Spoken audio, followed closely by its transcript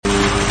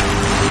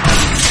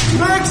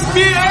ميكس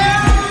بي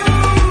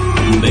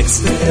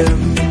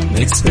ام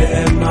ميكس بي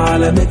ام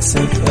على ميكس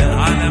اف ام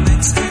على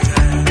ميكس اف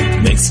ام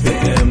ميكس بي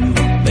ام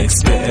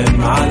ميكس بي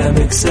ام على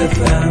ميكس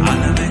اف ام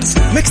على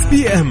ميكس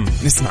بي ام.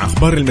 نسمع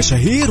اخبار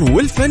المشاهير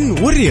والفن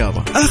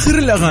والرياضه، اخر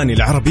الاغاني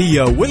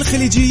العربيه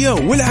والخليجيه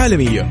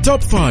والعالميه،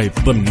 توب 5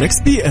 ضمن ميكس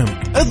بي ام.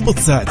 اضبط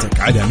ساعتك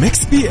على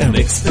ميكس بي ام.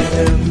 ميكس بي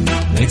ام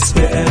ميكس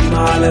بي ام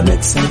على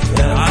ميكس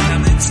اف ام على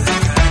ميكس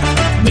اف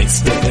ام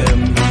ميكس بي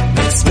ام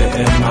ميكس بي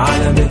ام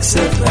على ميكس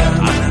اف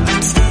ام على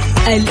ميكس.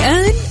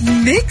 الآن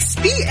ميكس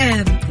بي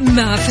ام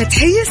مع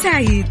فتحية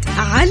سعيد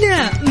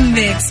على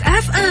ميكس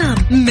اف ام.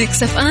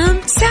 ميكس اف ام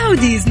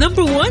سعوديز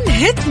نمبر 1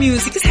 هيت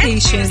ميوزك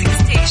ستيشن.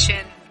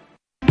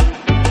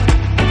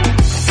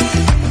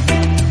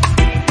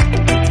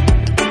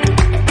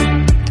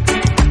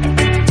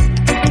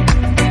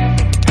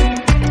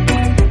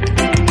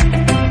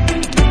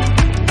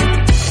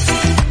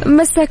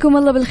 مساكم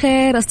الله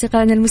بالخير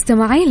أصدقائنا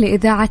المستمعين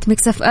لإذاعة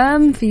ميكس اف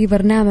ام في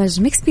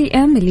برنامج ميكس بي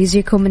ام اللي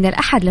يجيكم من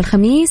الأحد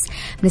للخميس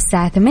من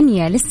الساعة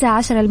 8 للساعة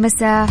 10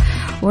 المساء.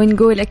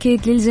 ونقول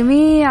أكيد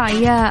للجميع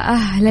يا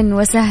أهلا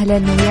وسهلا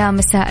ويا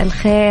مساء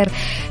الخير،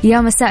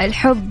 يا مساء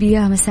الحب،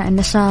 يا مساء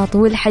النشاط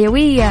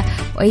والحيوية،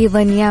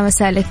 وأيضا يا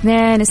مساء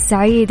الاثنين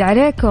السعيد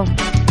عليكم.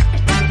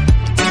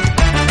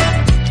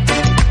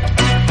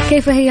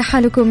 كيف هي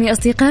حالكم يا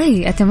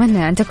أصدقائي؟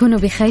 أتمنى أن تكونوا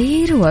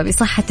بخير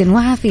وبصحة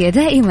وعافية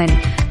دائما،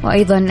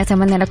 وأيضا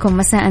أتمنى لكم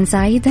مساء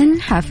سعيدا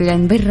حافلا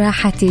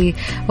بالراحة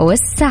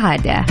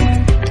والسعادة.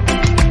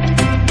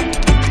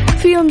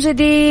 في يوم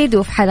جديد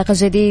وفي حلقة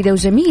جديدة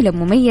وجميلة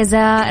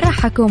مميزة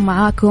راح أكون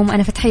معاكم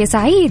أنا فتحية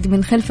سعيد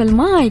من خلف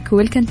المايك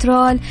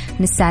والكنترول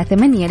من الساعة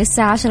 8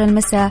 للساعة 10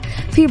 المساء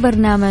في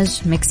برنامج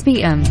ميكس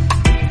بي ام.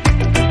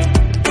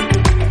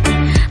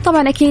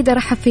 طبعا أكيد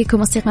أرحب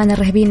فيكم أصدقائنا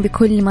الرهيبين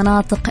بكل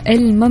مناطق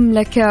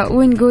المملكة،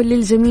 ونقول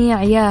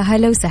للجميع يا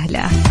هلا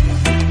وسهلا.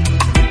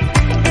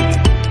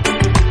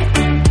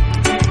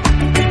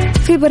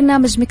 في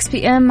برنامج ميكس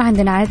بي ام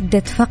عندنا عدة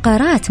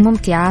فقرات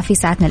ممتعة. في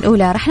ساعتنا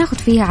الأولى رح ناخد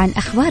فيها عن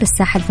أخبار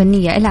الساحة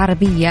الفنية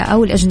العربية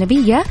أو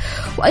الأجنبية،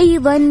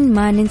 وأيضا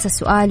ما ننسى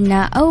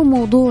سؤالنا أو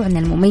موضوعنا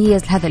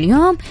المميز لهذا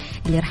اليوم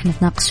اللي رح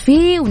نتناقش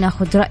فيه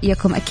وناخد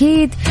رأيكم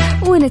أكيد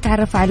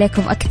ونتعرف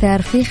عليكم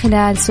أكثر في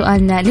خلال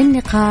سؤالنا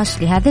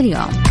للنقاش لهذا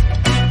اليوم.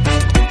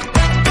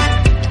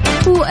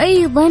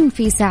 وأيضا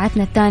في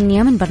ساعتنا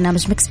الثانية من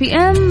برنامج ميكس بي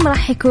ام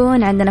راح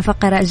يكون عندنا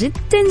فقرة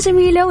جدا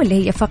جميلة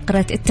واللي هي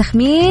فقرة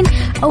التخمين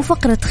أو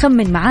فقرة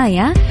تخمن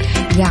معايا.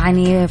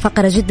 يعني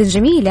فقرة جدا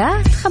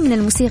جميلة تخمن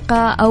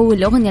الموسيقى أو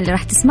الأغنية اللي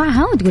راح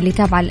تسمعها وتقول لي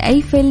تابعة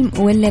لأي فيلم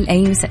ولا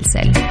لأي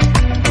مسلسل.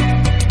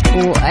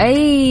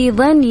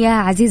 وأيضا يا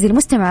عزيزي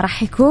المستمع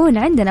راح يكون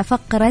عندنا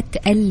فقرة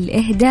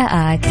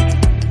الإهداءات.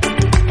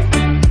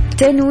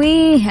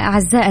 تنويه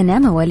أعزائنا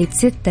مواليد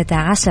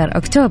 16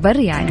 أكتوبر،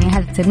 يعني هذا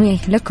التنويه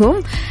لكم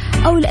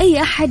أو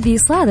لأي أحد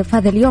يصادف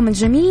هذا اليوم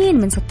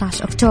الجميل من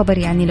 16 أكتوبر.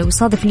 يعني لو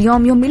يصادف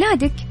اليوم يوم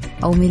ميلادك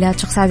أو ميلاد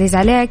شخص عزيز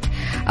عليك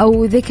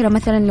أو ذكرى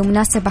مثلا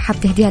لمناسبة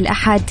حاب تهديها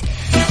لأحد،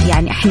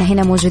 يعني إحنا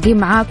هنا موجودين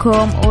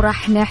معاكم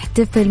وراح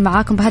نحتفل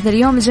معاكم بهذا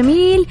اليوم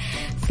الجميل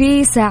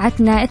في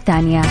ساعتنا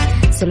الثانية.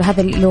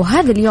 لو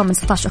هذا اليوم من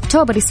 16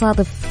 أكتوبر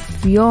يصادف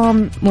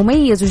يوم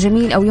مميز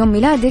وجميل أو يوم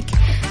ميلادك،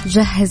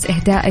 جهز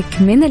إهدائك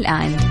من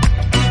الآن.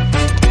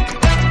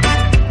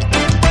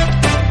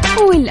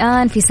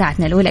 والآن في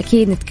ساعتنا الأولى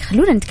أكيد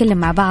خلونا نتكلم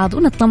مع بعض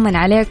ونطمن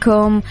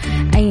عليكم.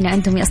 أين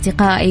أنتم يا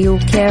أصدقائي؟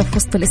 وكيف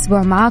وسط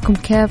الأسبوع معاكم؟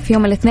 كيف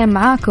يوم الاثنين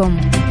معاكم؟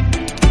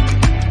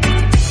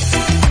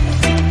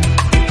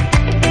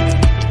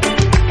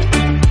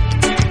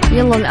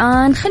 يلا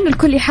الآن خلوا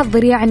الكل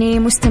يحضر، يعني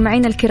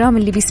مستمعين الكرام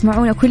اللي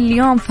بيسمعونا كل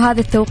يوم في هذا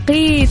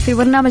التوقيت في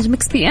برنامج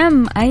ميكس بي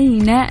ام،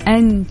 أين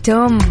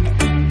أنتم؟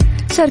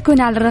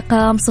 شاركونا على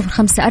الرقم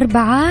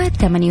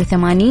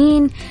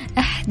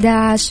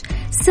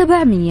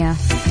 0548811700.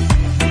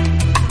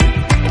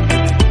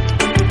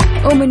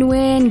 ومن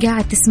وين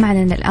قاعد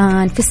تسمعنا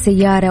الآن؟ في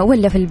السيارة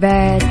ولا في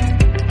البيت؟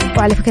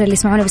 وعلى فكرة اللي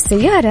يسمعونا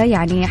بالسيارة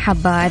يعني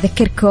حابة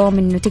أذكركم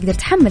إنه تقدر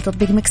تحمل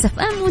تطبيق ميكس اف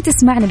ام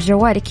وتسمعنا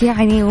بجوالك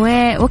يعني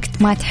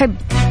وقت ما تحب.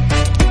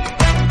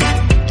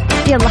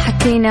 يلا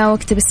حكينا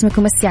واكتب اسمك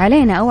ومسي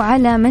علينا أو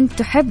على من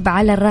تحب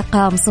على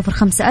الرقم 0548811700.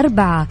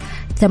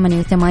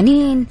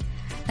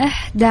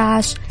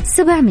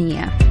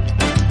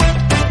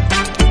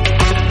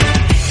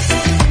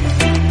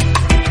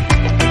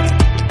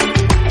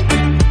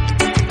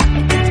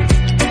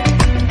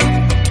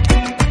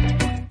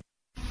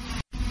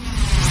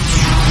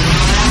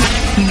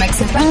 Mix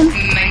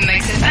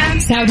FM,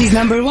 Saudi's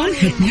number 1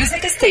 hit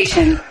music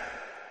station.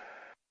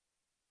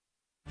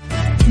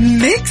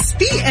 ميكس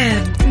بي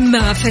ام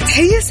مع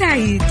فتحية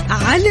سعيد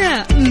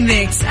على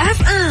ميكس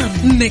اف ام.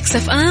 ميكس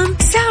اف ام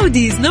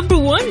سعوديز نمبر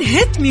 1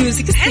 هيت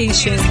ميوزك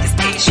ستيشن.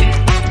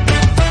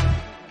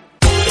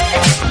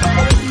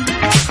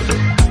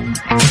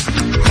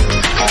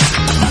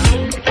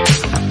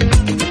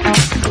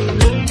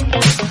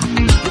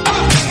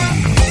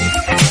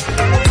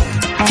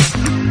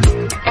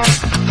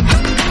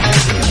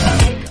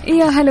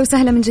 هلا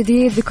وسهلا من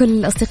جديد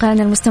بكل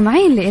أصدقائنا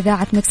المستمعين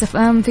لإذاعة ميكس اف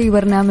ام في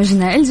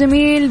برنامجنا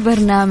الجميل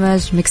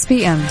برنامج ميكس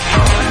بي ام.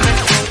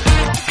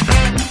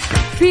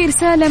 في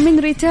رسالة من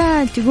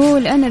ريتال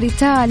تقول أنا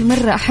ريتال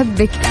مرة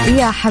أحبك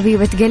يا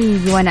حبيبة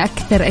قلبي وأنا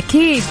أكثر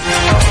أكيد.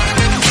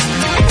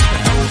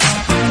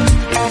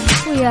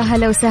 ويا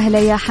هلا وسهلا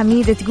يا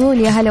حميدة تقول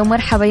يا هلا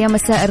ومرحبا يا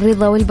مساء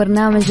الرضا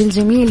والبرنامج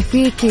الجميل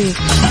فيكي،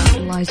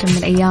 الله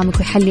يجمل أيامك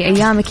ويحلي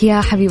أيامك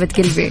يا حبيبة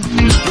قلبي.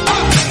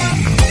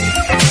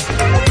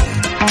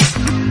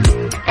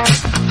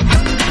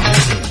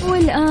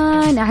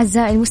 والآن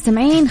أعزائي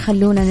المستمعين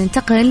خلونا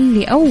ننتقل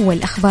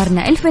لأول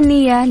أخبارنا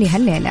الفنية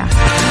لهالليلة.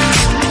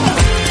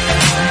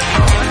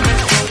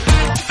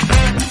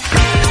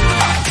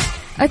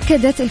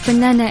 أكدت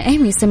الفنانة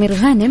إيمي سمير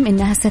غانم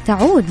أنها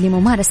ستعود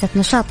لممارسة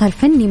نشاطها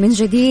الفني من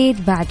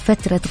جديد بعد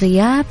فترة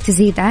غياب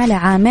تزيد على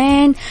 2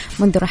 عام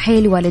منذ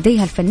رحيل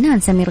والديها الفنان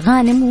سمير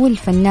غانم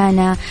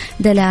والفنانة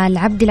دلال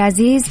عبد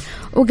العزيز،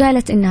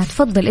 وقالت أنها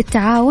تفضل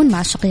التعاون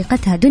مع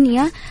شقيقتها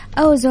دنيا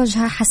أو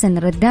زوجها حسن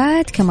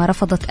الرداد، كما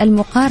رفضت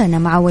المقارنة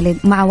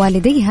مع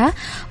والديها،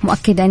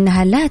 مؤكدة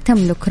أنها لا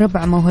تملك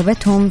ربع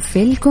موهبتهم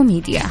في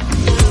الكوميديا.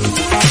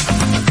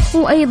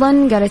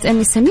 وأيضا قالت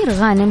أمي سمير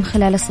غانم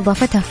خلال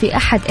استضافتها في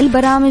أحد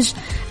البرامج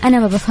أنا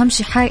ما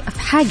بفهمش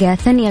حاجة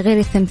ثانية غير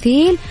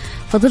التمثيل،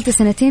 فضلت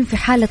 2 في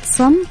حالة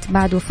صمت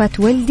بعد وفاة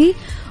والدي،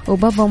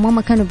 وبابا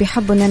وماما كانوا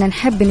بيحبوا أننا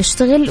نحب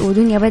نشتغل،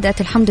 ودنيا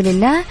بدأت الحمد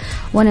لله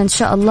وأنا إن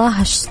شاء الله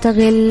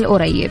هشتغل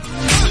قريب.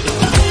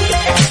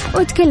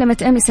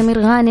 وتكلمت أمي سمير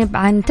غانم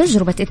عن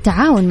تجربة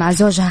التعاون مع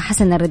زوجها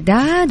حسن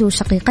الرداد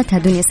وشقيقتها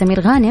دنيا سمير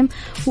غانم،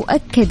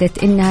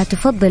 وأكدت أنها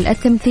تفضل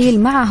التمثيل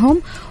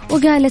معهم،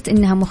 وقالت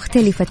أنها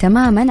مختلفة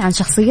تماما عن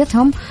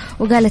شخصيتهم،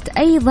 وقالت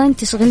أيضا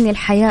تشغلني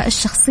الحياة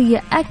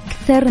الشخصية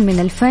أكثر من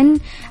الفن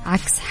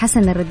عكس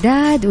حسن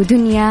الرداد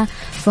ودنيا،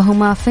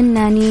 فهما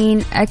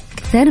فنانين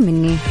أكثر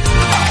مني.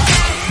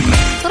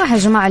 صراحة يا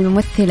جماعة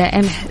الممثلة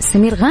أم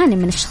سمير غانم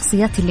من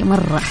الشخصيات اللي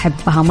مرة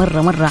أحبها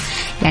مرة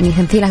يعني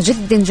تمثيلها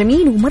جدا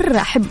جميل، ومرة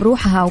أحب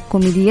روحها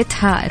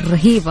وكوميديتها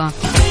الرهيبة،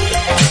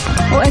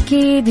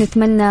 وأكيد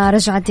نتمنى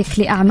رجعتك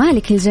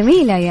لأعمالك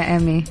الجميلة يا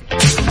أمي.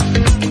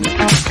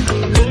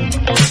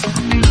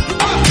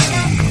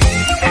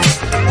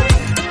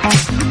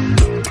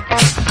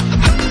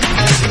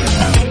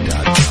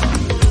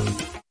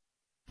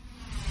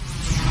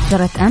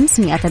 جرت أمس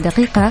 100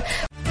 دقيقة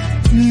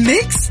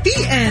ميكس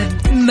بي ام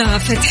مع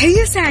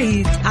فتحية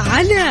سعيد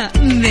على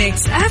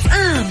ميكس اف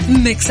ام.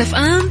 ميكس اف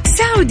ام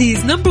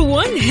سعوديز نمبر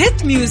 1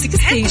 هيت ميوزك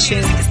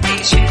ستيشن.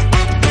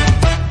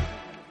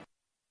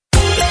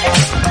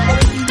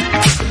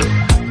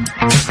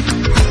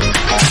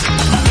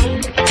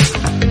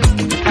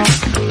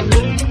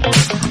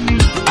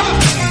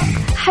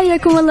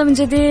 حياكم الله من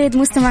جديد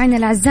مستمعينا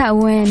الأعزاء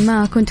وين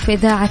ما كنت في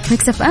إذاعة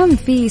ميكس اف ام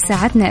في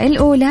ساعتنا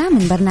الأولى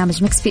من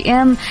برنامج ميكس بي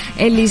ام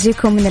اللي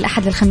يجيكم من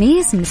الأحد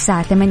للخميس من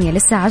الساعة 8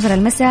 للساعة 10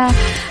 المساء.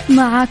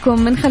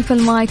 معاكم من خلف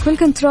المايك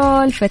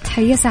والكنترول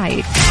فتحية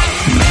سعيد.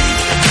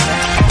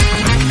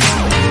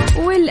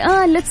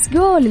 والآن ليتس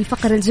جو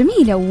للفقرة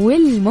الجميلة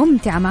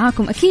والممتعة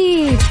معاكم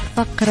أكيد،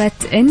 فقرة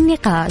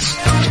النقاش.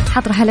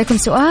 حطرح لكم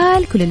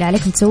سؤال، كل اللي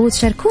عليكم تسووه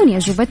تشاركوني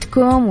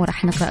أجوبتكم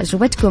وراح نقرأ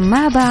أجوبتكم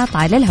مع بعض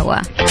على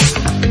الهواء.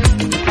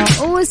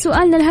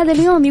 وسؤالنا لهذا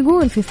اليوم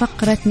يقول في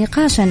فقرة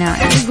نقاشنا،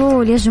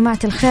 يقول يا جماعة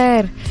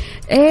الخير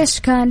إيش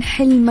كان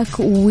حلمك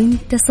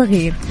وانت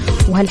صغير،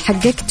 وهل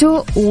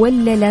حققته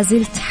ولا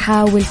لازلت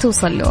تحاول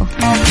توصل له؟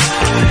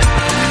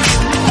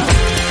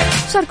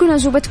 شاركونا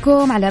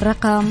أجوبتكم على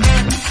الرقم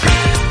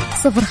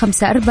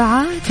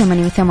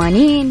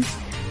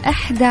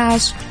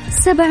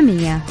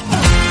 054-88-11700.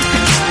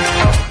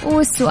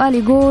 والسؤال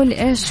يقول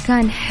إيش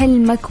كان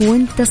حلمك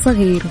وانت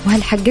صغير،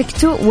 وهل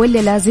حققته ولا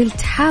لازلت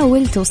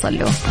تحاول توصل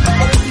له؟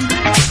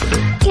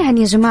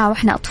 يعني يا جماعة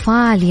وإحنا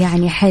أطفال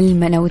يعني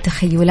حلمنا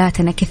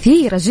وتخيلاتنا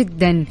كثيرة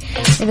جدا.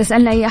 إذا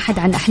سألنا أي أحد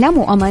عن أحلامه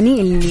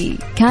وأمانيه اللي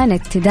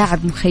كانت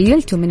تداعب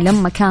مخيلته من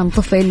لما كان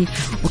طفل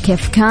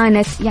وكيف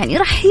كانت، يعني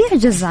راح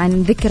يعجز عن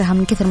ذكرها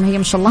من كثر ما هي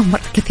ما شاء الله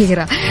مرة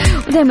كثيرة.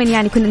 ودائما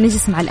يعني كنا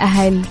نجلس مع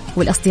الأهل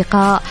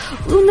والأصدقاء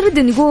ونرد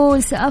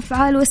نقول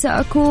سأفعل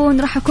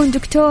وسأكون، راح أكون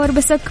دكتور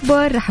بس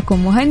أكبر، راح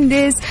أكون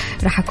مهندس،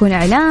 راح أكون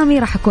إعلامي،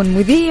 راح أكون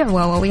مذيع،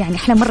 ويعني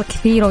أحلام مرة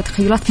كثيرة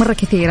وتخيلات مرة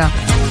كثيرة.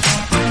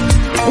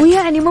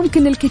 ويعني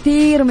ممكن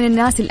الكثير من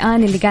الناس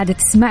الآن اللي قاعدة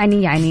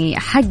تسمعني يعني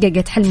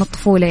حققت حلم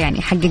الطفولة،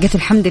 يعني حققته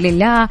الحمد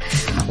لله،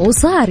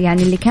 وصار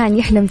يعني اللي كان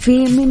يحلم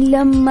فيه من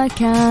لما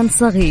كان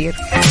صغير.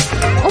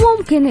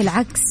 وممكن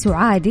العكس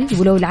وعادي،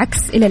 ولو العكس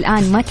إلى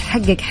الآن ما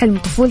تحقق حلم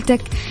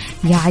طفولتك،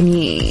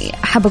 يعني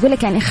أحب أقول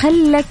لك يعني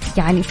خلك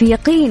يعني في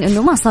يقين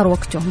إنه ما صار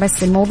وقته،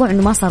 بس الموضوع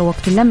إنه ما صار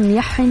وقته، لم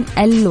يحن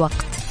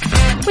الوقت،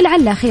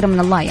 ولعل خير من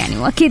الله يعني.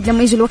 وأكيد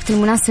لما يجي الوقت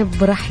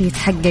المناسب راح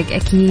يتحقق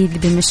أكيد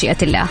بمشيئة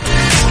الله.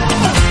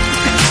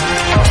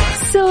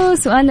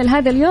 سؤالنا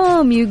لهذا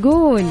اليوم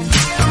يقول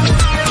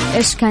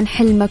إيش كان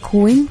حلمك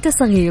وانت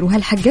صغير،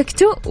 وهل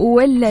حققته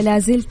ولا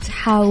لازلت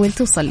تحاول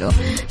توصل له؟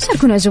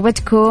 شاركونا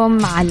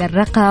أجوبتكم على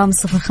الرقم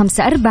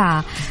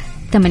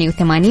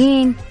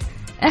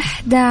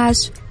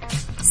 054-88-11700.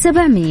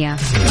 700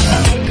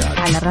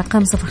 على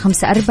الرقم 054-88-11-700.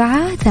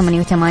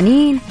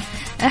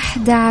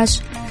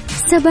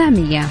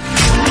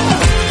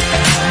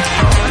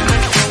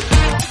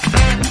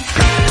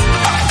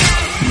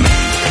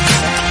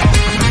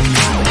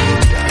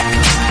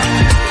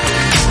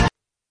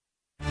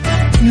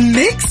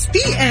 ميكس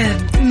بي ام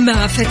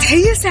مع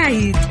فتحية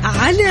سعيد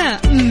على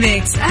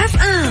ميكس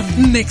اف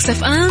ام. ميكس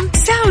اف ام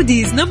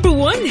سعوديز نمبر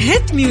 1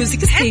 هيت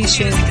ميوزك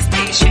ستيشن.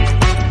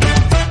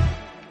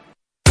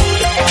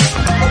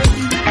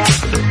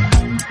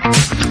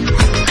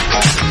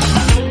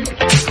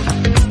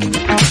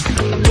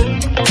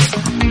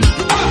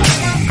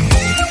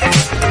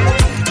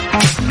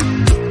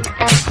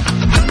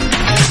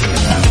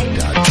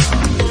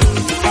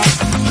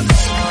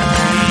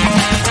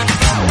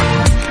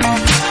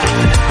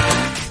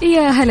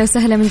 هلا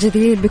وسهلا من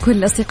جديد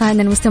بكل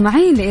أصدقائنا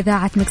المستمعين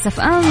لإذاعة ميكس اف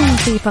ام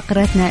في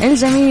فقرتنا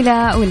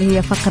الجميلة واللي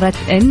هي فقرة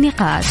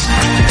النقاش.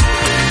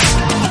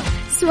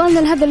 سؤالنا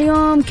لهذا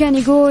اليوم كان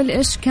يقول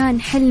إيش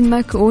كان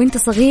حلمك وإنت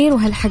صغير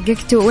وهل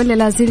حققته ولا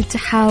لازلت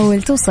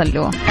تحاول توصل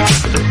له؟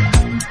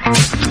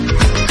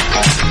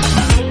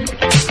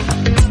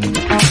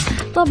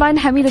 طبعا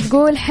حميدة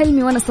تقول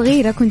حلمي وأنا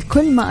صغيرة كنت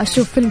كل ما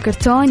أشوف فيلم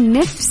كرتون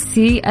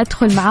نفسي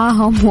أدخل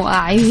معاهم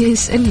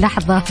وأعيش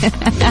اللحظة.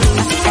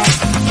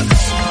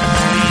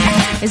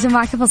 يا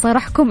جماعة كيف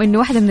أصارحكم إنه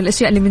واحدة من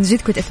الأشياء اللي من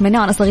جد كنت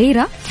أتمناها وأنا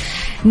صغيرة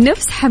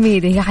نفس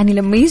حميدة، يعني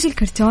لما يجي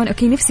الكرتون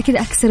أوكي نفسي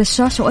كده أكسر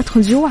الشاشة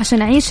وأدخل جوا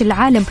عشان أعيش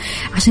العالم،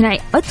 عشان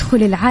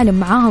أدخل العالم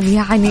معاهم.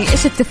 يعني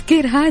إيش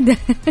التفكير هذا؟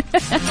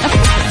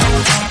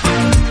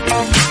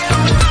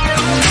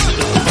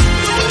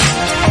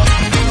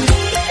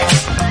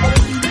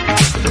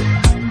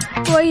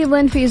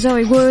 وأيضا في جو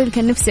يقول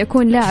كان نفسي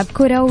أكون لاعب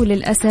كرة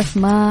وللأسف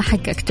ما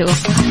حققته،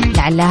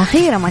 لعلها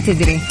خيرة ما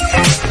تدري.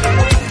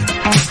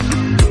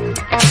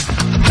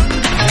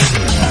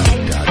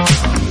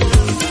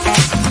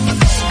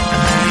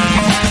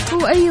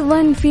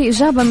 وأيضا في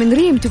إجابة من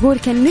ريم تقول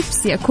كان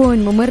نفسي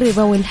أكون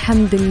ممرضة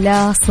والحمد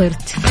لله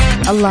صرت.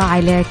 الله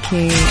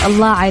عليك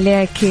الله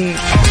عليك.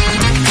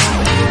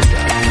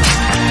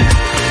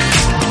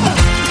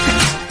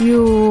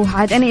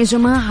 عاد أنا يا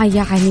جماعة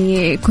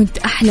يعني كنت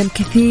أحلم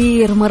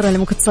كثير مرة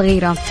لما كنت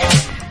صغيرة،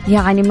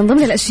 يعني من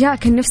ضمن الأشياء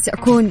كان نفسي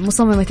أكون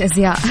مصممة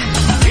أزياء.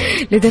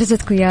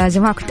 لدرجتكم يا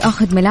جماعة كنت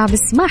أخذ ملابس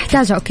ما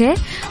أحتاجها أوكي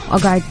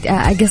وأقعد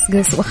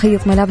أقصقص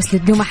وأخيط ملابس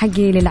للدومة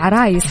حقي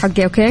للعرايس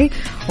حقي أوكي.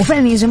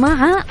 وفعلا يا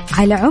جماعة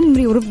على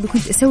عمري وربي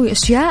كنت أسوي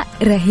أشياء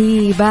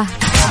رهيبة.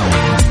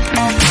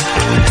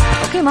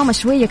 أوكي ماما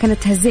شوية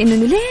كانت تهزئني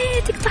إنه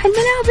ليه تقطع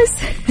الملابس.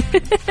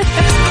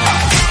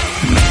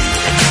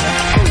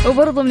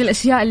 وبرضه من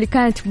الأشياء اللي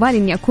كانت في بالي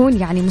إني أكون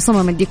يعني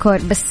مصممة ديكور،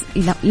 بس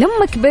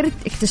لما كبرت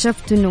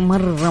اكتشفت إنه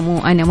مرة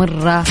مو أنا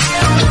مرة.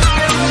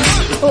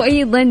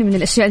 وأيضا من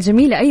الأشياء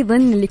الجميلة أيضا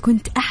اللي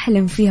كنت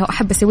أحلم فيها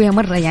وأحب أسويها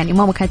مرة، يعني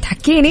ماما كانت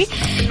تحكيني،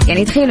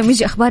 يعني تخيلوا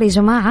يجي أخبار يا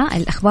جماعة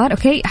الأخبار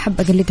أوكي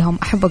أحب أقلدهم،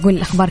 أحب أقول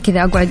الأخبار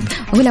كذا أقعد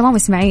أقول لها ماما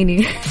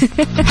اسمعيني.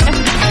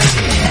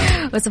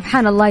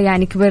 وسبحان الله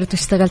يعني كبرت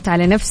واشتغلت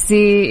على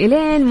نفسي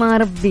إلين ما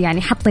ربي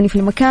يعني حطني في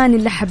المكان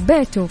اللي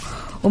حبيته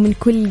ومن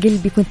كل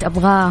قلبي كنت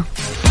أبغاه،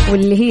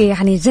 واللي هي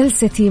يعني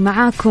جلستي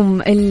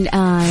معاكم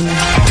الآن.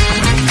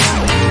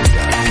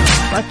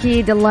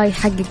 وأكيد الله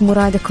يحقق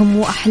مرادكم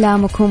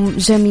وأحلامكم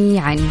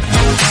جميعا.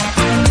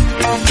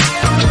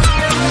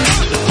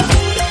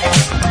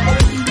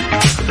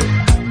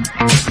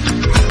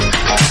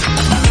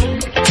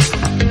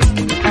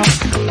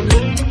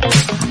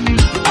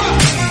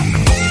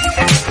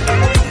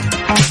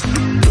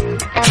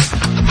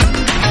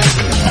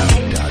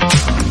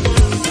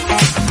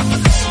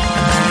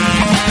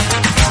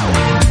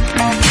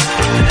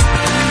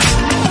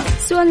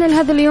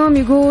 هذا اليوم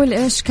يقول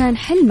إيش كان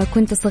حلمك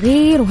وانت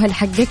صغير وهل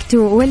حققته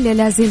ولا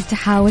لازلت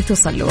تحاول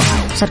توصل له؟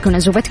 شاركونا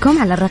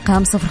أجوبتكم على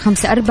الرقم 054-88-11-700.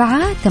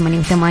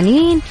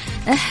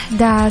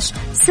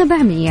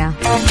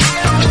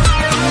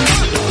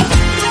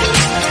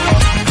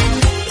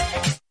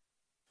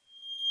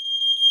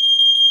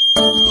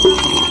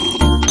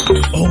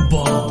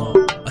 أوبا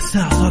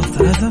الساعة صارت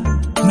 3.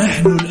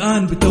 نحن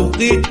الآن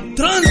بتوقيت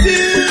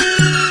ترانزيت.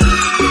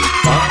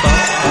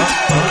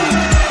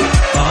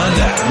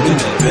 طالع من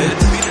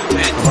البيت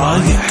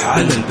رايح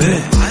على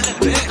البيت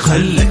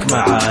خلك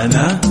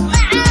معانا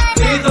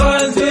في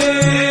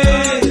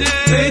ترانزيت.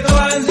 في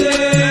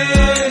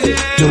ترانزيت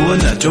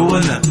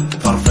جونا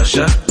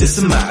فرفشة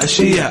اسمع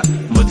أشياء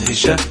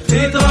مدهشة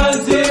في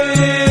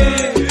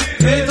ترانزيت.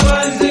 في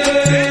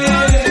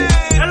ترانزيت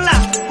يلا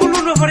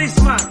كلنا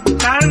فريسما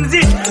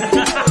ترانزيت.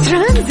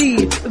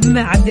 ترانزيت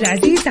مع عبد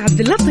العزيز عبد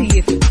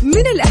اللطيف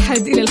من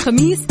الأحد إلى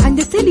الخميس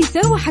عند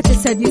 3 وحتى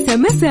 6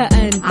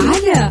 مساء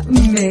على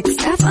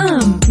ميكس اف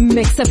ام.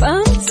 ميكس اف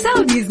ام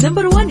سعوديز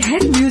نمبر 1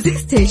 هيت ميوزك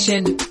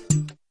ستيشن.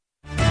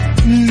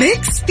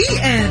 ميكس بي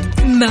ام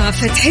مع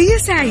فتحية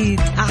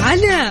سعيد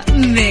على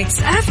ميكس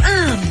اف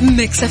ام.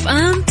 ميكس اف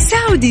ام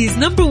سعوديز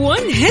نمبر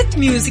 1 هيت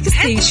ميوزك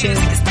ستيشن.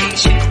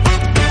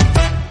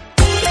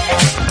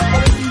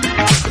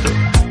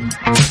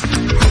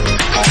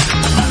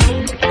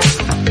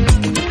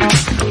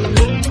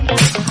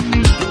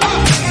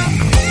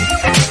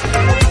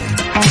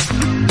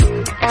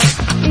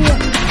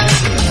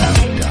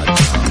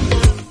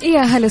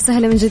 يا هلا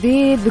وسهلا من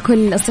جديد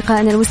بكل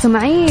أصدقائنا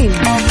المستمعين.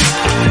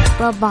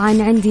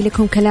 طبعا عندي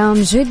لكم كلام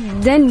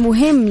جدا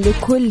مهم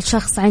لكل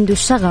شخص عنده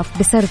شغف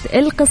بسرد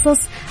القصص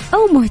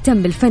أو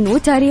مهتم بالفن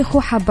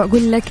وتاريخه. حابة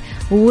أقول لك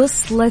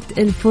وصلت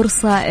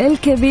الفرصة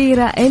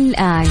الكبيرة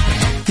الآن.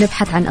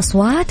 نبحث عن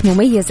أصوات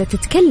مميزة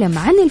تتكلم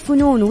عن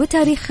الفنون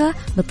وتاريخها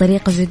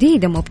بطريقة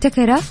جديدة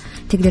مبتكرة،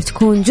 تقدر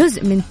تكون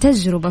جزء من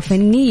تجربة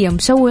فنية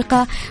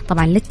مشوقة.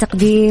 طبعا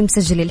للتقديم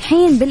سجل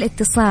الحين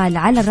بالاتصال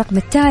على الرقم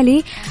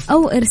التالي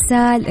أو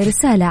إرسال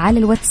رسالة على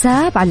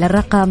الواتساب على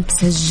الرقم،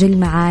 سجل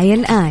معايا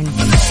الآن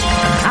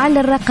على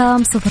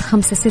الرقم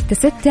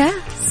 0566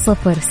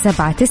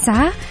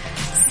 079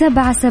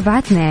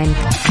 772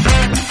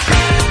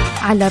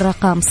 على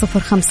الرقم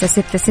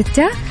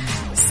 0566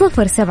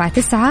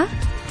 079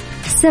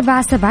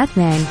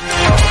 772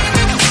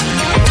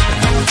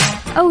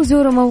 أو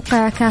زوروا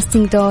موقع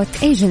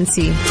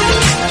casting.agency.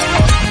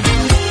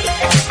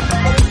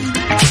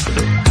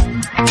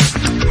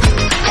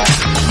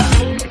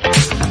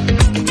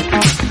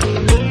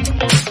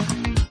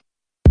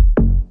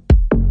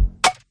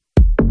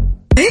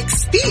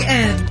 ميكس بي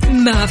ام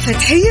مع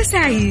فتحية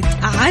سعيد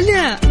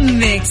على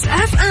ميكس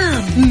اف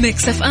ام.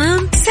 ميكس اف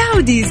ام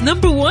سعوديز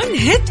نمبر 1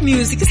 هيت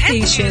ميوزك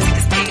ستيشن.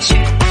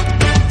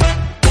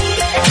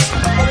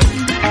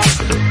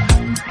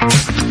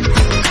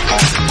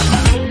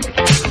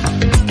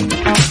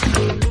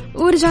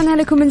 ورجعنا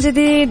لكم من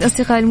جديد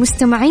أصدقاء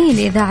المستمعين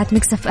لإذاعة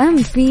ميكس اف ام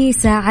في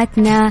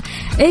ساعتنا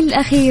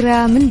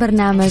الأخيرة من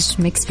برنامج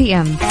ميكس بي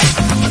ام.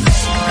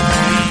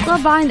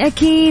 طبعا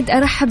أكيد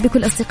أرحب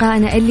بكل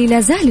أصدقائنا اللي لا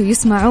زالوا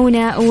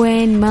يسمعونا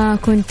وين ما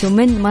كنتم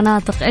من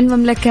مناطق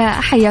المملكة،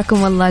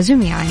 أحياكم الله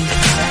جميعا.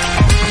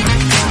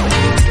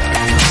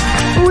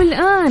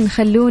 والآن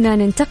خلونا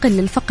ننتقل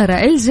للفقرة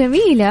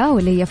الجميلة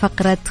واللي هي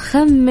فقرة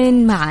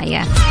خمن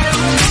معايا.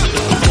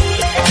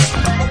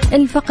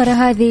 الفقرة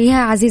هذه يا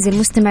عزيزي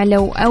المستمع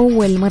لو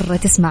أول مرة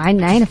تسمع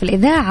عنا هنا في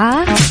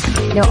الإذاعة،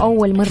 لو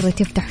أول مرة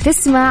تفتح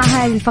تسمع،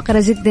 هذه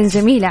الفقرة جدا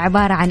جميلة،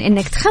 عبارة عن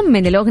إنك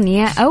تخمن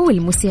الأغنية أو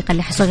الموسيقى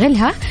اللي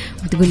حشغلها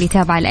وتقول لي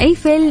تابعة لأي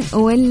فيلم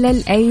ولا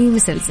لأي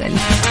مسلسل.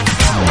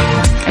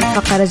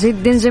 الفقرة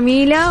جدا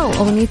جميلة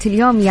وأغنية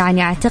اليوم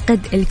يعني أعتقد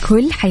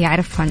الكل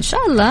حيعرفها إن شاء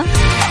الله.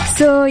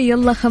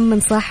 يلا خمن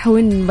صح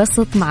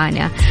ونبسط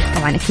معنا.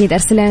 طبعا أكيد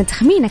أرسل لنا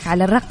تخمينك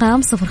على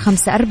الرقم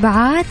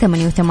 054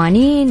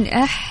 88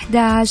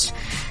 11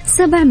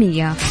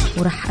 700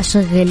 وراح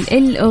أشغل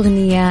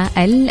الأغنية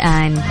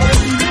الآن.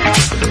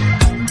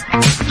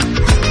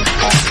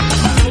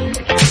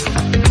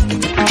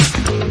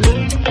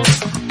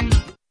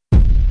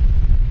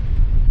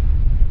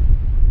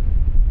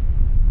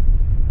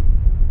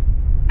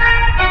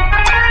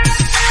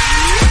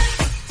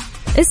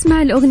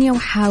 اسمع الأغنية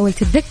وحاول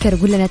تتذكر،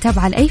 قول لنا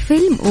تابعة لأي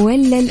فيلم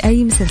ولا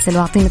لأي مسلسل،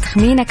 واعطينا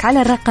تخمينك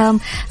على الرقم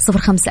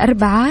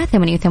 054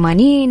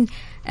 88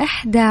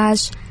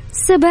 11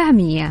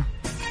 700.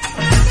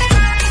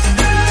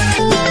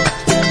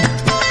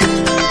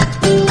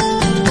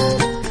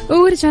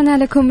 ورجعنا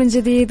لكم من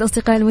جديد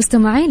أصدقائي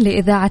المستمعين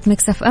لإذاعة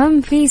ميكس اف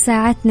ام في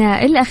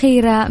ساعتنا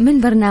الأخيرة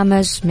من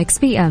برنامج ميكس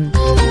بي ام.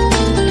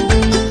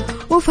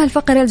 وفي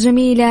الفقرة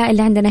الجميلة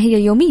اللي عندنا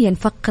هي يوميا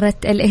فقرة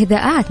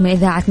الإهداءات من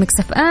إذاعة ميكس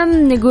اف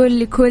ام. نقول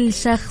لكل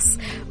شخص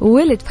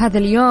ولد في هذا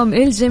اليوم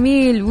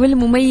الجميل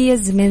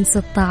والمميز من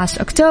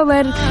 16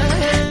 أكتوبر،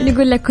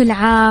 نقول لك كل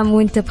عام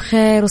وانت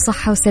بخير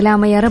وصحة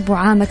وسلامة يا رب،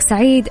 وعامك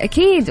سعيد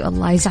أكيد،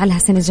 والله يجعلها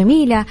سنة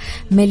جميلة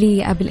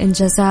مليئة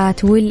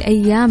بالإنجازات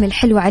والأيام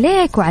الحلوة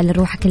عليك وعلى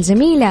روحك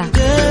الجميلة.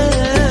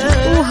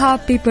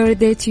 وهابي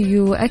بيرثداي تو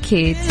يو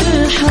أكيد.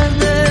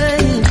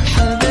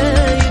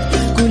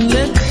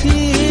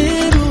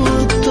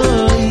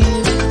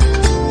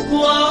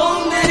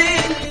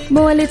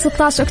 مواليد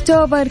 16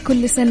 أكتوبر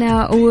كل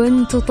سنة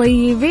وانتم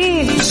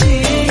طيبين.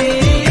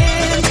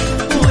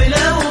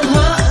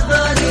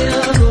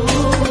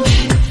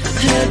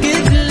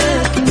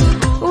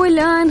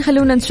 والآن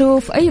خلونا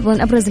نشوف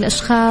أيضا أبرز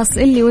الأشخاص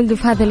اللي ولدوا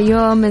في هذا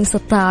اليوم من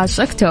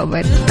 16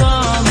 أكتوبر.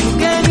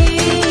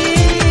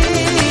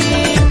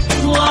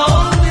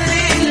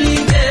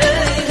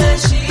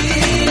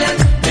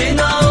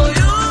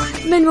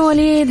 من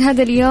مواليد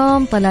هذا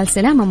اليوم طلال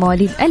سلامة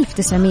مواليد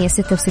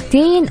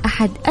 1966،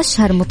 أحد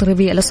أشهر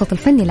مطربي الصوت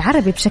الفني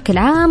العربي بشكل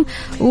عام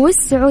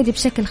والسعودي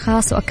بشكل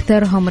خاص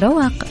وأكثرهم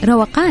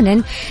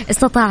روقانا.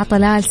 استطاع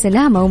طلال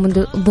سلامة ومنذ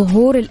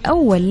الظهور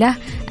الأول له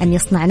أن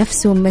يصنع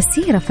نفسه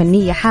مسيرة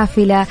فنية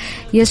حافلة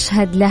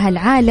يشهد لها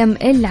العالم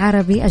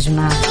العربي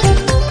أجمع.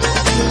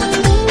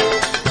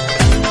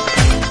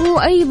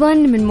 وأيضا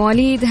من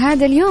مواليد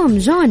هذا اليوم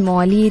جون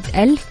مواليد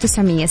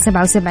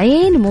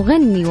 1977،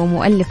 مغني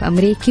ومؤلف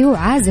أمريكي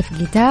وعازف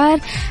جيتار،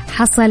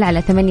 حصل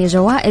على 8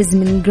 جوائز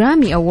من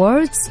جرامي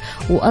أووردز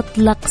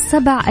وأطلق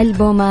 7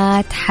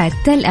 ألبومات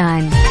حتى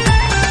الآن.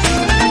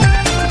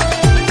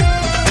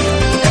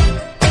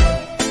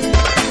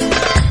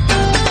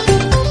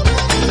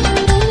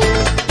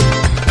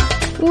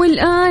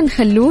 والآن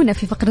خلونا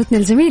في فقرتنا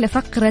الجميلة،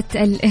 فقرة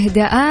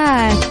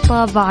الإهداءات.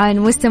 طبعا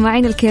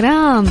مستمعين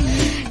الكرام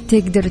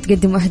تقدروا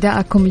تقدموا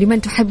إهداءكم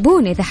لمن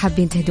تحبون إذا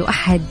حابين تهدوا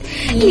أحد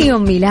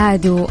ليوم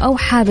ميلاده، أو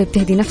حابب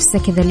تهدي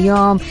نفسك إذا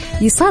اليوم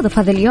يصادف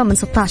هذا اليوم من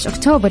 16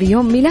 أكتوبر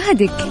يوم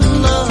ميلادك.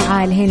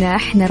 تعال هنا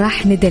إحنا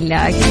راح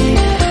ندلعك.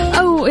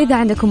 أو إذا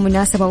عندكم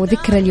مناسبة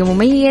وذكرى اليوم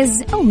مميز،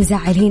 أو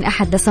مزعلين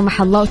أحد لا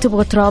سمح الله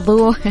وتبغوا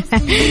تراضوه،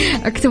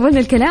 اكتبوا لنا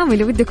الكلام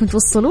اللي بدكم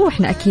توصلوه،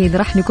 إحنا أكيد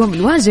راح نقوم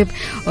بالواجب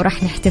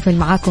وراح نحتفل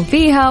معاكم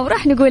فيها،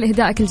 وراح نقول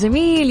إهدائك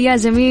الجميل يا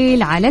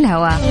جميل على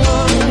الهواء.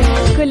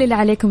 كل اللي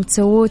عليكم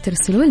تسووه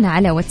ترسلوا لنا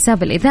على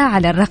واتساب الإذاعة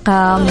على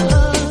الرقم،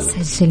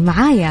 سجل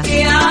معايا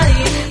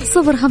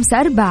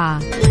 054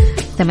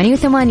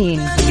 88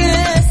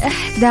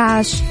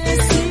 11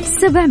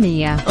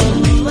 700.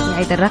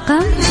 نعيد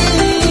الرقم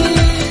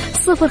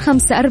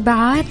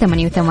 054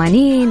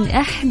 88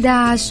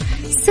 11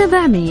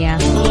 700.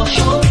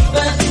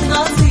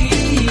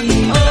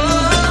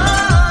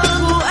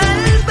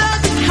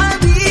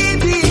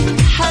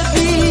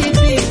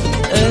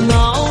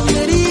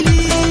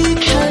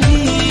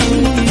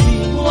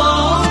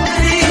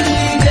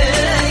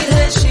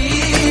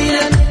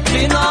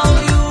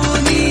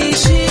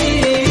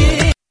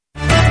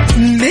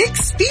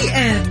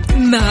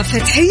 مع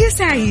فتحية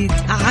سعيد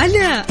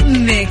على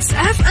ميكس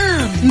اف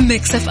ام.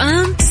 ميكس اف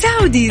ام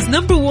سعوديز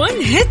نمبر 1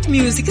 هيت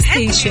ميوزك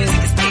ستيشن.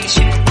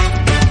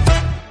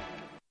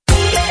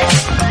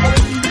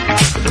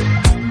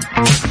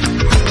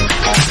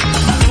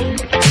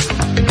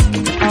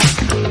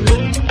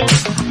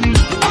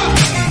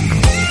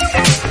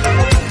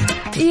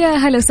 يا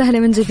هلا وسهلا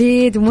من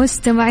جديد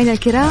مستمعينا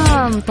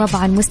الكرام.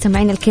 طبعا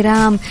مستمعينا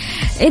الكرام،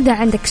 إذا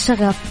عندك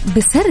شغف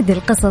بسرد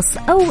القصص،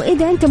 أو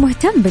إذا أنت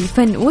مهتم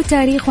بالفن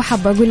وتاريخ،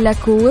 وحابة أقول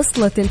لك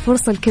وصلت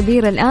الفرصة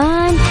الكبيرة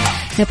الآن.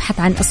 نبحث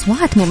عن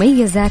أصوات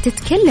مميزة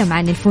تتكلم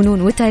عن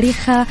الفنون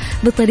وتاريخها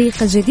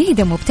بطريقة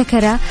جديدة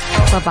مبتكرة.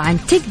 طبعا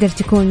تقدر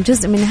تكون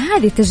جزء من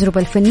هذه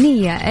التجربة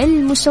الفنية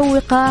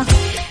المشوقة.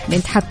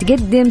 انت حاب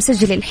تقدم،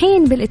 سجل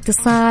الحين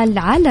بالاتصال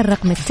على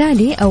الرقم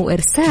التالي، أو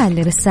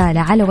إرسال رسالة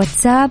على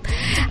واتساب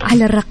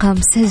على الرقم،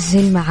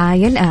 سجل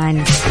معايا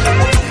الآن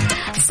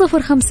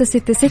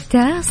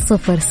 0566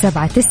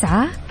 079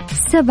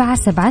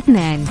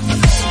 772.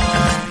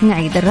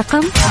 نعيد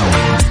الرقم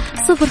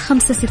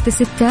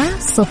 0566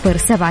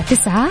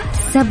 079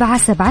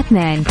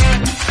 772.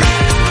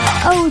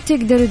 أو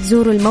تقدروا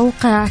تزوروا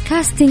الموقع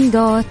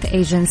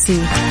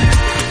casting.agency.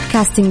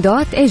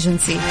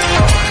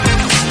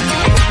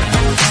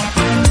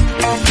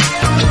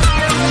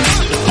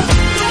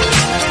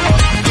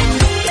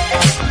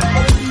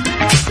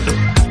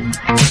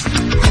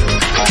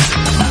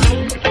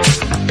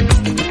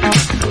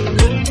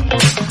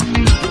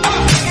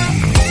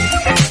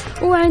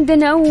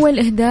 عندنا أول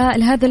إهداء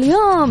لهذا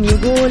اليوم،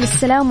 يقول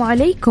السلام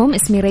عليكم،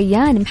 اسمي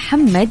ريان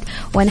محمد،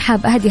 وأنا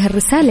حاب أهدي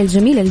هالرسالة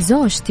الجميلة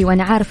لزوجتي،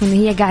 وأنا عارف إن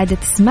هي قاعدة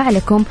تسمع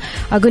لكم.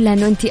 أقول لها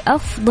إنه أنت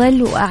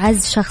أفضل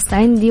وأعز شخص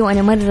عندي،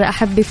 وأنا مرة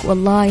أحبك،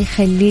 والله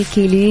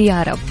يخليكي لي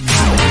يا رب.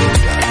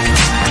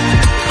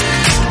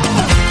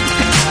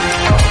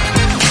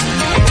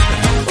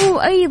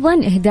 وأيضا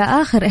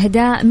إهداء آخر،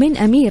 إهداء من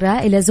أميرة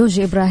إلى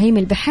زوجي إبراهيم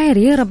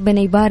البحيري،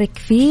 ربنا يبارك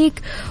فيك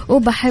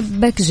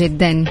وبحبك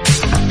جدا.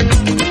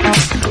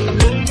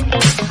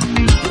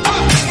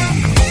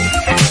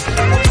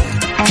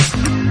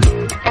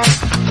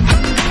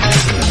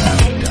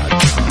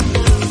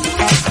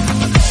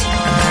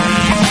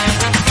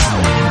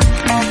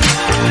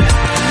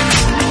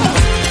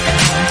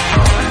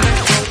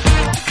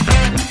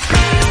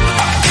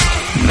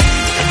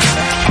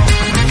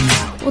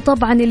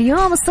 وطبعا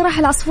اليوم الصراحة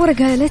العصفورة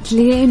قالت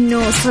لي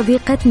إنه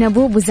صديقتنا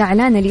بوبو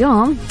زعلانة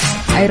اليوم.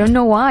 I don't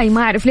know why،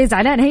 ما أعرف ليه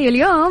زعلانة هي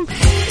اليوم،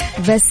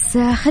 بس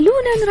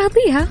خلونا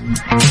نراضيها.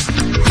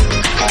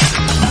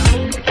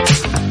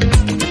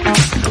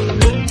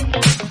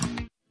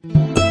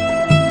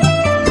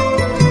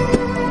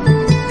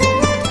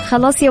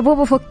 خلاص يا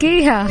بوبو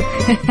فكيها.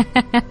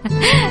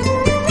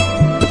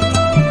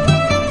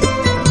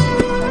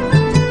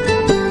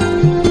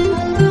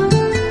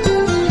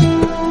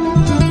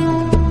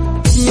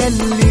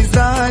 يلي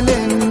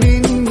زعلان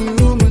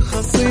مني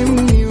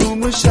ومخاصمني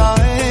ومش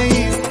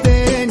عايز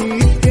تاني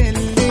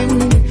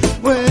يتكلمني،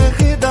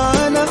 واخد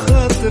على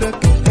خاطرك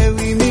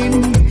قوي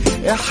مني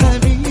يا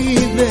حبيبي،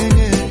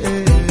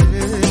 انا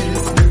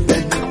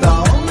قد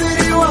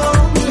عمري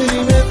وعمري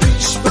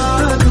مفيش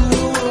بعده،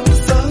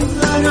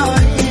 مسهر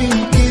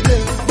عيني كده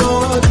في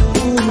بعده،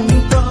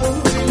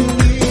 ومطول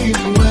الليل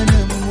وانا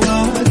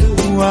موعده،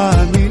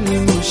 وعامل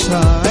مش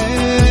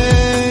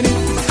عارف.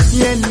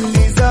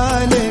 يلي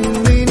زعلان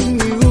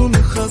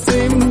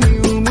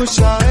مش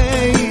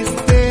عايز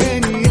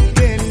تاني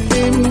يتكلمني،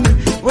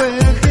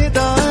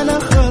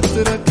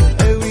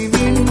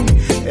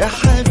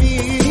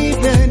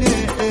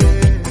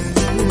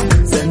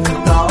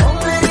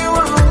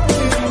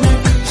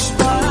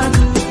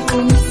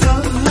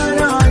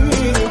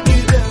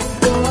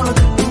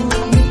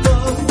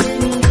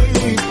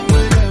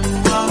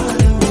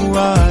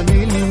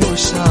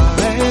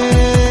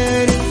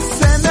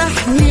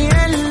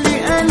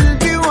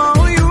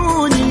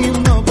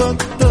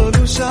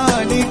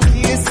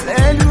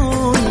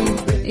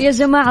 يا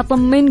جماعة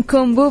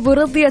طمنكم، بوبو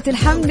رضيت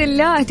الحمد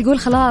لله، تقول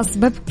خلاص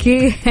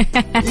ببكي.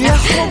 يا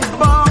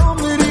حب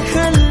عمري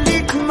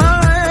خليك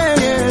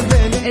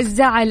معايا،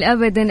 الزعل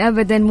أبدا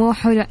أبدا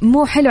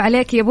مو حلو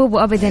عليك يا بوبو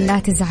أبدا، لا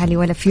تزعلي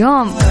ولا في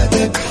يوم،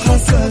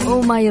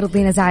 وما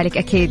يرضينا زعلك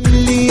أكيد.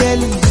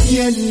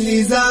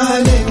 يلي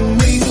زعلان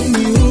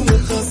مني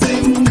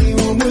ومخاصمني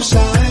ومش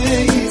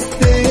عايز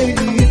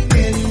تاني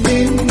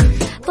يتكلمني.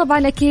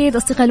 طبعا أكيد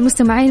أصدقاء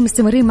المستمعين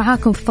مستمرين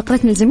معاكم في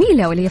فقرتنا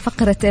الجميلة واللي هي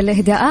فقرة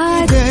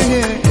الإهداءات.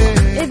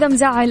 إذا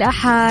مزعل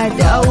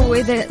أحد أو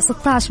إذا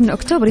 16 من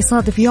أكتوبر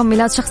يصادف يوم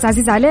ميلاد شخص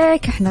عزيز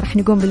عليك، إحنا رح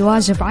نقوم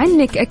بالواجب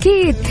عنك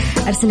أكيد.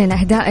 أرسل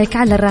لنا أهدائك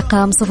على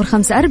الرقم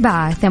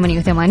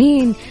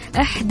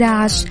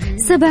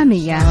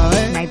 054-88-11-700.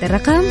 نعيد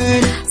الرقم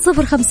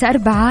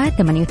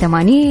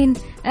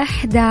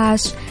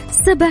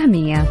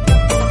 054-88-11-700.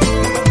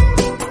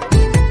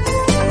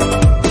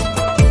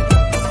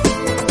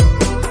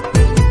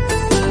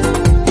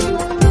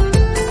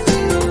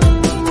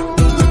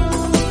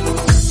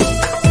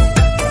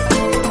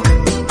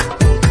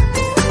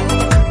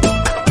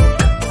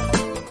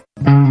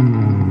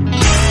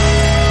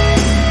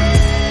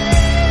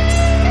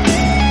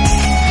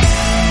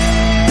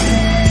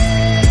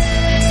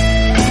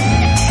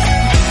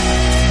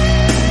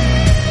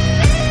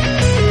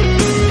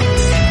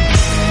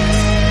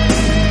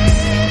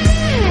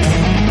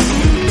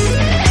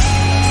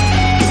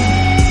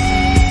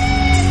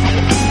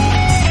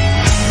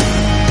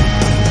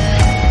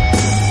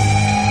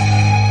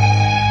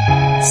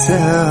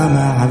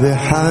 سامع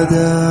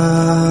بحدا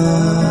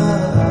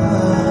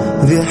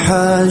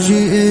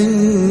بحاجة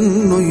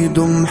إنه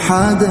يدم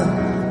حدا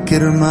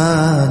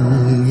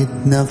كرمال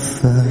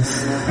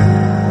يتنفس،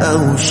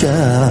 أو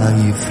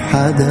شايف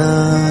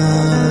حدا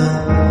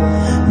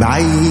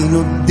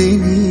بعينه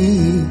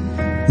الدنيا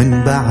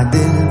من بعد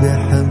اللي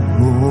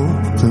بحبه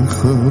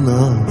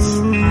بتخلص.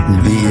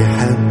 اللي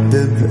بيحب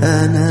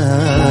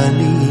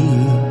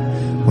بأناني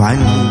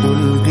وعنده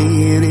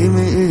الغير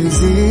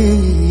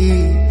مأذي،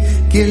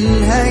 كل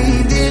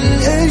هيدي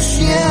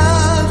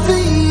الاشياء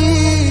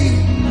فيي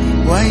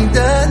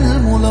وهيدا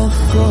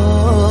الملخص.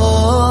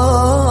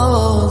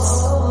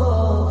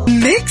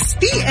 ميكس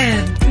بي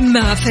ام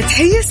مع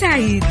فتحية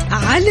سعيد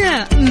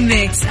على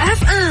ميكس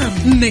اف ام.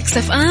 ميكس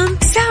اف ام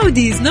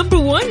سعوديز نمبر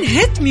 1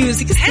 هيت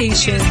ميوزك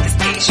ستيشن.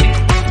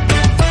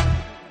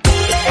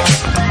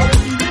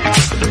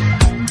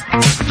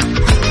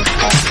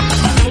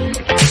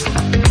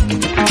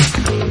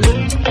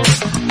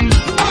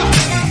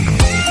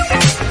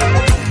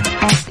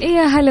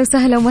 يا هلا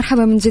وسهلا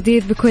ومرحبا من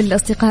جديد بكل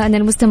أصدقائنا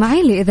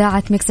المستمعين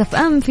لإذاعة ميكس اف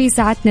ام في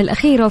ساعتنا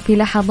الأخيرة وفي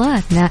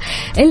لحظاتنا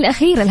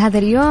الأخيرة لهذا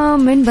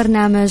اليوم من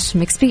برنامج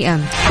ميكس بي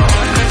ام.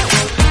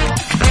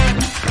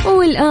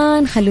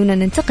 والآن خلونا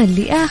ننتقل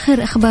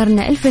لآخر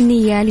أخبارنا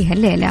الفنية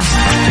لهالليلة.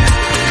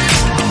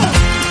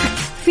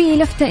 في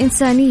لفتة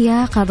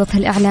إنسانية قادتها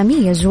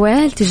الإعلامية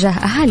جويل تجاه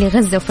أهالي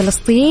غزة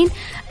وفلسطين،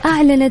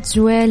 أعلنت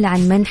جويل عن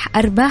منح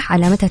أرباح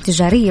علامتها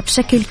التجارية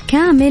بشكل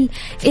كامل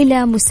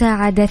إلى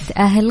مساعدة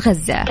أهل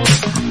غزة.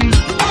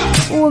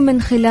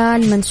 ومن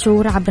خلال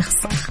منشور عبر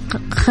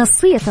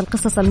خاصية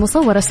القصص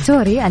المصورة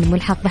ستوري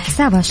الملحق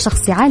بحسابها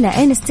الشخصي على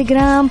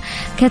إنستغرام،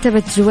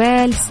 كتبت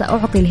جويل: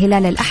 سأعطي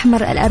الهلال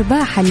الأحمر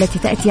الأرباح التي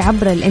تأتي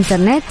عبر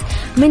الإنترنت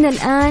من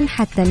الآن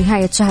حتى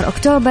نهاية شهر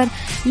أكتوبر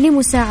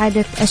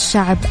لمساعدة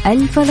الشعب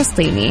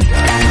الفلسطيني.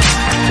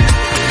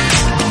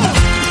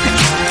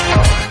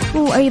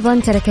 وأيضا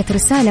تركت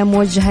رسالة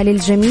موجهة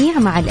للجميع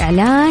مع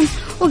الإعلان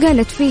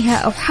وقالت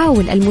فيها: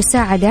 أحاول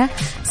المساعدة،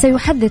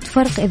 سيحدث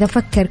فرق إذا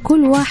فكر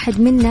كل واحد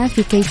منا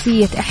في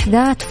كيفية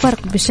إحداث فرق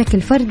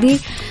بشكل فردي،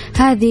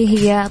 هذه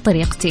هي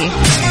طريقتي.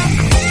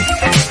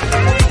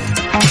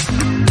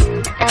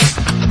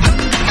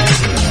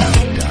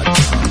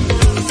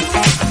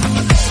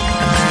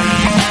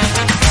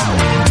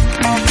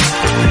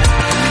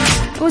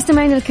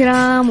 مستمعين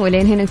الكرام،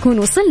 ولين هنا نكون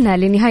وصلنا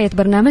لنهاية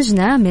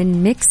برنامجنا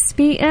من ميكس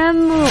بي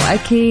ام،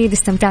 وأكيد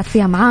استمتعت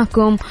فيها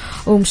معاكم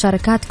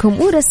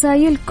ومشاركاتكم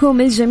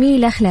ورسائلكم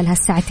الجميلة خلال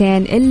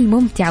هالساعتين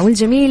الممتعة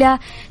والجميلة.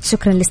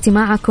 شكرا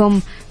لاستماعكم،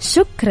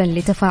 شكرا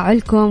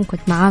لتفاعلكم.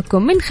 كنت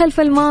معاكم من خلف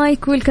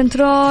المايك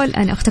والكنترول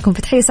أنا أختكم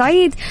فتحية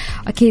سعيد.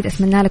 أكيد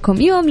أتمنى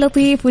لكم يوم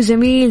لطيف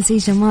وجميل زي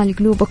جمال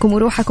قلوبكم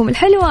وروحكم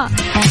الحلوة.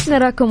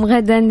 نراكم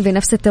غدا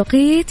بنفس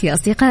التوقيت يا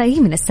أصدقائي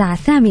من الساعة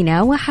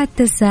 8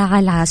 وحتى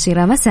الساعة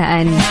 10 مساء.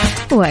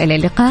 وإلى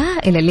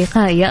اللقاء، إلى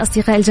اللقاء يا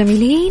أصدقائي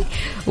الجميلين،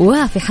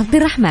 وفي حفظ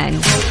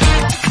الرحمن.